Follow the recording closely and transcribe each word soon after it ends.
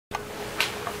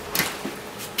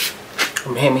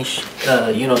I'm Hamish.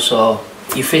 So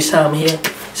you first time here,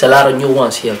 it's a lot of new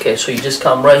ones here, okay? So you just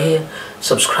come right here,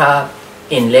 subscribe,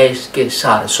 and let's get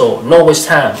started. So no waste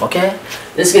time, okay?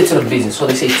 Let's get to the business. So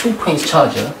they say 2 pins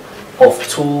charger of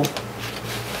 2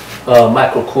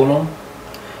 microcoulomb,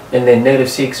 and then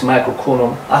 -6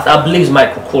 microcoulomb. I believe it's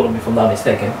microcoulomb if I'm not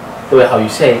mistaken. The way how you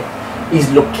say it, is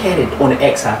located on the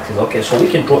x-axis. Okay, so we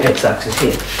can draw x-axis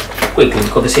here quickly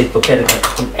because they say it's located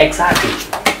on x-axis.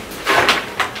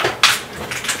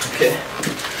 Okay,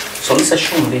 so let's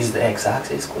assume this is the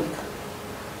x-axis quick.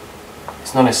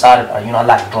 It's not necessary, but I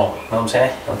like drawing, you know what I'm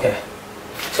saying? Okay,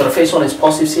 so the first one is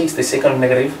 +6, the second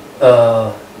negative,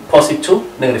 +2,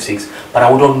 -6,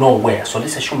 but we don't know where, so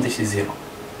let's assume this is 0.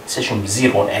 Let's assume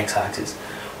 0 on x-axis.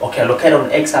 Okay, located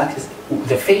on x-axis,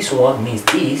 the first one means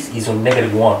this is on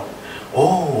 -1.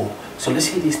 Oh, so let's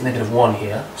say this -1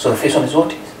 here. So the first one is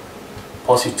what is?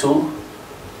 +2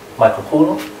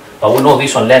 microcoulomb, but we know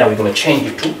this one later we're going to change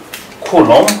it to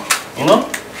coulomb,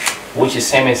 which is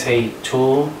same as say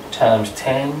 2 times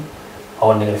 10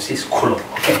 power -6 coulomb.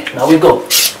 Okay, now we go.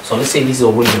 So let's say this is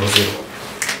original 0.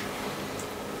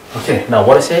 Okay, now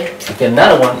what I say? Okay,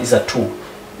 another one is a 2,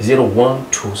 0, 1,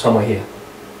 2, somewhere here,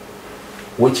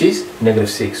 which is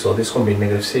 -6. So this is going to be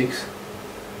 -6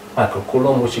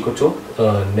 microcoulomb, which equal to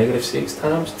 -6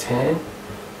 times 10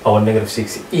 power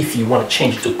 -6. If you want to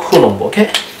change it to coulomb, okay.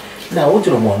 Now what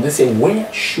do we want? They say where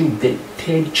should the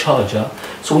third charger?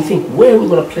 So we think where we're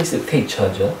going to place the third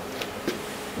charger.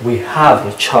 We have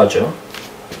a charger,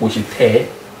 which is third.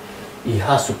 It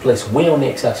has to place where on the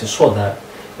x-axis so that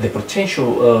the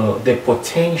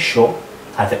potential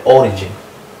at the origin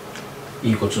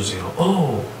equal to 0.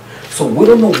 Oh, so we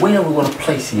don't know where we're going to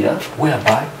place here,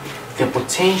 whereby the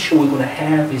potential we're going to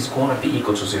have is going to be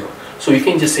equal to 0. So you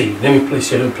can't just say, let me place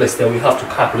here, let me place there. We have to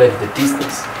calculate the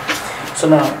distance. So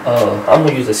now I'm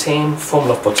going to use the same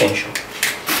formula of potential.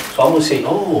 So I'm going to say,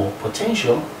 oh,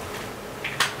 potential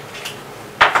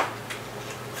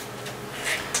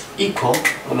equal,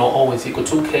 always equal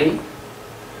to K,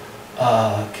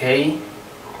 K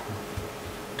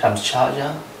times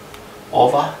charger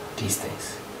over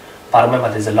distance. But remember,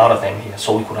 there's a lot of them here.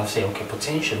 So we could have said, okay,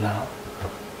 potential now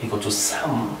equal to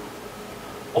sum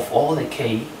of all the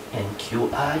K and Qi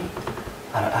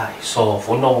and I. So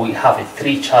for now we have a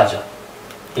 3 charger.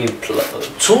 2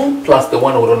 plus the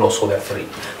one we don't know, so they're 3.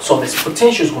 So this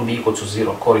potential is going to be equal to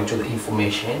 0 according to the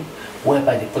information,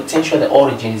 whereby the potential at the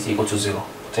origin is equal to 0.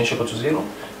 Potential equal to 0.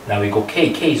 Now we go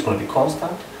K. K is going to be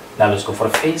constant. Now let's go for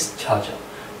the phase charger.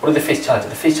 What is the phase charger?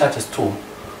 The phase charger is 2.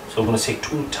 So we're going to say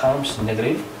 2 times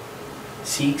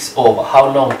 -6 over how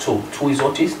long 2? 2 is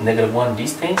what is? -1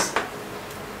 distance.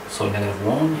 So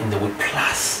 -1 and then we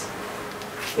plus.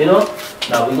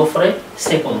 Now we go for the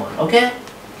second one, okay?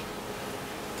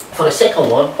 For the second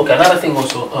one, okay, another thing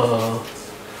also,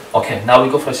 okay, now we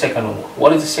go for the second one.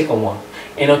 What is the second one?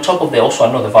 And on top of that also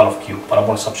another value of Q, but I'm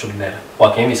going to substitute later.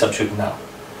 Well, can we substitute now?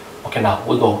 Okay, now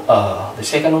we go, the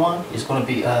second one is going to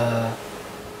be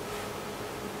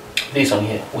this one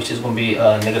here, which is going to be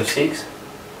 -6.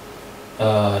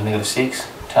 -6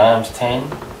 times 10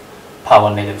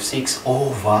 power -6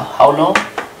 over how long?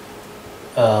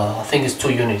 I think it's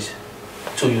 2 units.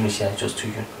 2 units, yeah, just 2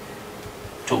 units.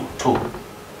 2.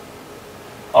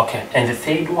 Okay, and the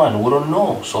third one we don't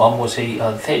know. So I'm gonna say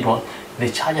the third one, the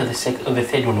charger, the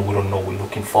third one we don't know. We're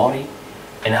looking for it,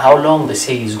 and how long they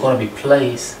say is gonna be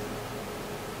placed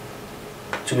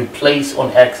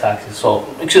on x-axis. So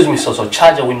excuse me. So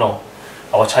charger we know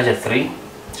our charger 3.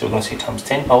 So we're going to say times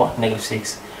 10 power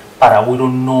 -6, but we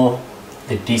don't know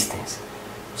the distance.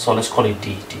 So let's call it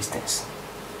D, distance,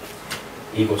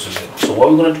 equals to 0. So what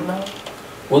we're going to do now,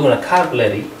 we're going to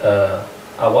calculate it,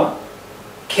 our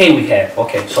K we have.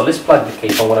 Okay, so let's plug the K.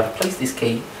 So I'm going to place this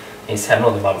K inside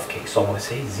another value of K. So I'm going to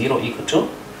say 0 equal to,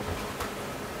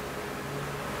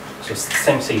 so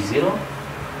same say 0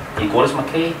 equal, what is my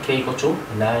K? K equal to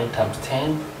 9 times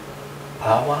 10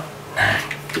 power 9.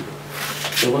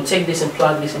 So we're going to take this and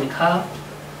plug this in the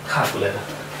calculator.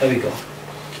 There we go.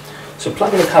 So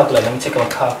plug in the calculator. Let me take my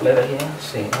calculator here.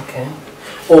 See, okay.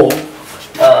 Or,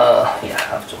 yeah, I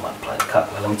have to multiply the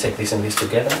calculator. Let me take this and this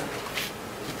together.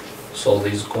 So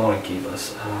this is going to give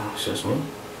us, excuse me,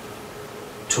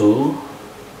 2.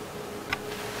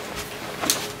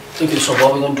 Okay, so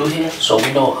what we're going to do here, so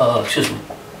we know, excuse me,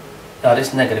 now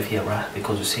this negative here, right?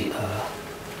 Because you see,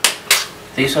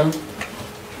 this one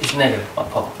is negative, my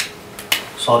pole.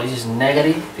 So this is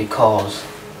negative because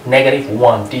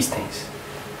 -1 distance,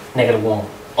 -1,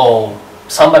 or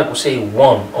somebody could say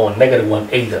 1 or -1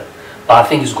 either, but I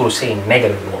think it's going to say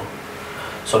 -1.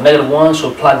 So -1,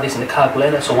 so plug this in the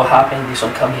calculator. So what happened? This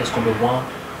one come here is going to be 1,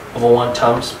 over 1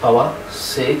 times power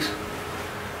 6.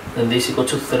 Then this equal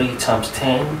to 3 times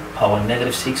 10 power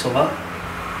negative 6 over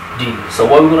d. So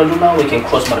what we're going to do now, we can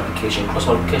cross multiplication.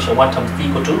 1 times d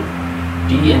equal to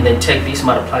d, and then take this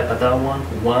multiplied by that one.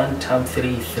 1 times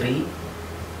 3, 3.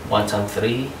 1 times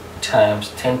 3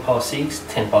 times 10 power 6.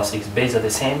 10 power 6 base are the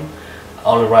same. I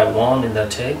only write 1 in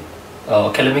that tag.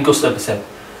 Okay, let me go step by step.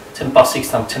 10 power 6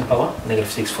 times 10 power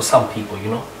negative 6 for some people, you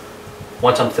know.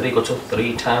 1 times 3 equal to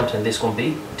 3 times, and this going to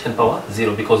be 10 power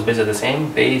 0 because base are the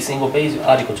same. Base, single base, you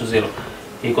add equal to 0.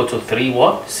 Equal to 3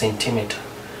 what? Centimeter.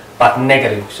 But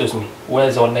negative, excuse me.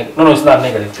 Where's our negative? No, it's not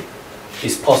negative.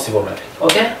 It's positive already.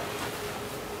 Okay?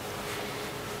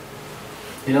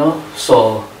 You know,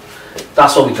 so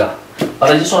that's what we got.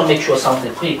 But I just want to make sure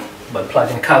something quick by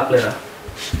plugging a calculator.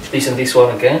 This and this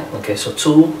one again. Okay, so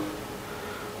 2.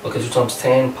 Okay, 2 times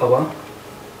 10 power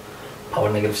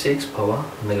negative 6, power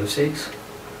negative 6,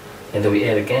 and then we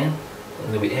add again,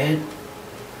 and then we add,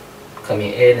 come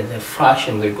in, add, and then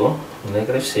fraction, we go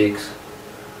negative 6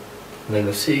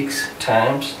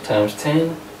 times 10 times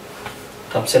 10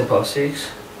 power 6,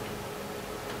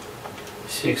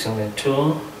 and then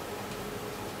 2.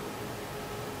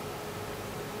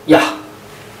 Yeah,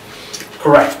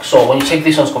 correct. So when you take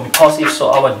this one, it's going to be positive.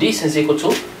 So our distance is equal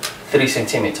to 3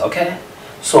 centimeters. Okay,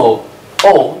 so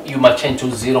or you might change to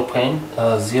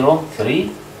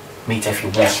 0.03 meter if you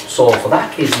want. So for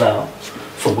that case now,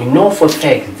 so we know for a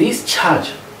fact this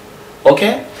charge,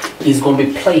 okay, is going to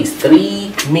be placed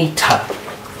 3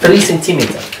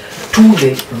 centimeters to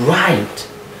the right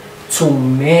to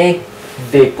make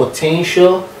the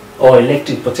potential or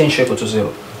electric potential equal to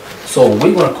 0. So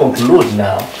we're going to conclude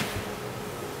now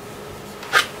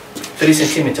 3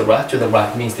 centimeters right to the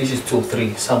right means this is 2,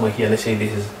 3 somewhere here. Let's say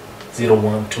this is 0,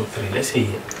 1, 2, 3. Let's see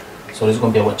here. So this is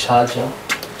going to be our charger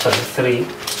 3.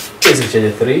 This is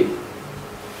charger 3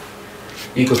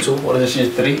 equal to, what is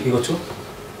charger 3 equal to?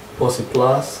 Positive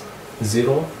plus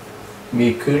 0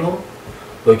 millicoulomb.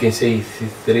 Or you can say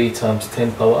 3 times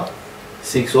 10 power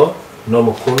 6 or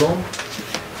normal coulomb.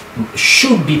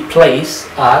 Should be placed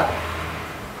at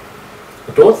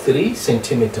 3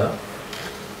 centimeter.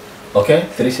 Okay,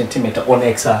 3 centimeter on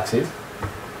x-axis.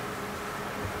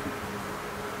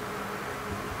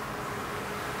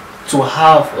 To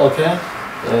have, okay,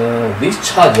 this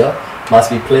charger must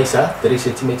be placed at 3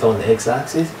 centimeters on the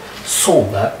x-axis so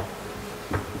that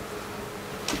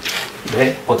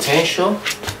the potential,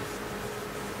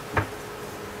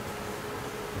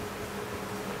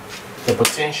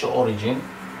 origin,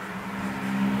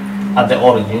 at the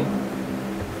origin,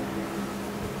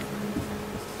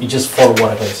 you just follow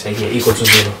what I'm going to say here, equal to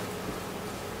 0.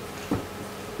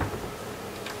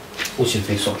 Which is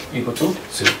this one, equal to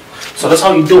 0. So that's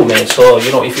how you do, man. So,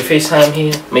 you know, if you FaceTime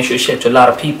here, make sure you share to a lot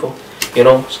of people. You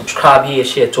know, subscribe here,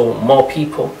 share to more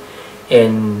people.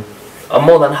 And I'm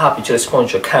more than happy to respond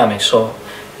to your comments. So,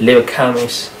 leave a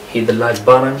comments, hit the like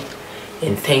button.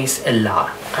 And thanks a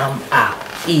lot. I'm out.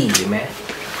 Easy, man.